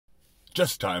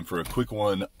Just time for a quick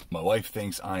one. My wife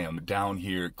thinks I am down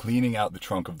here cleaning out the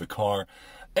trunk of the car.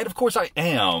 And of course I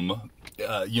am,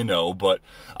 but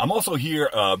I'm also here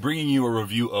bringing you a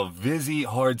review of Vizzy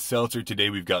Hard Seltzer. Today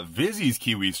we've got Vizzy's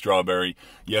Kiwi Strawberry.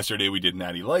 Yesterday we did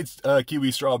Natty Light's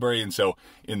Kiwi Strawberry, and so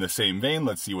in the same vein,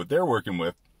 let's see what they're working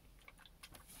with.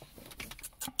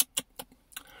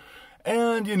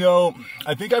 And,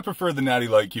 I think I prefer the Natty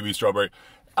Light Kiwi Strawberry.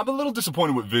 I'm a little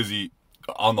disappointed with Vizzy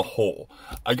on the whole.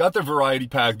 I got their variety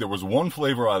pack. There was one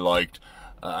flavor I liked.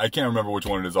 I can't remember which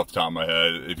one it is off the top of my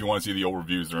head. If you want to see the old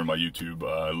reviews, they're in my YouTube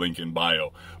link in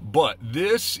bio. But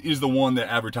this is the one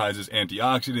that advertises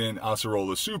antioxidant,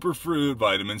 acerola superfruit,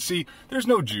 vitamin C. There's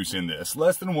no juice in this.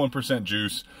 Less than 1%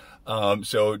 juice.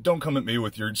 So don't come at me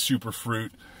with your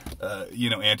superfruit,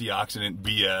 antioxidant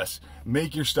BS.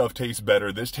 Make your stuff taste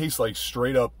better. This tastes like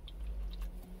straight up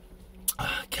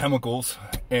chemicals.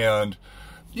 And,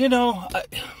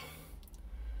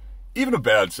 even a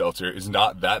bad seltzer is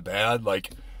not that bad. Like,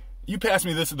 you pass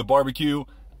me this at the barbecue,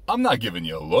 I'm not giving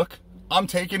you a look. I'm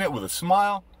taking it with a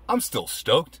smile. I'm still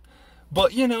stoked.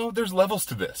 But, there's levels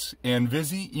to this. And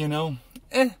Vizzy,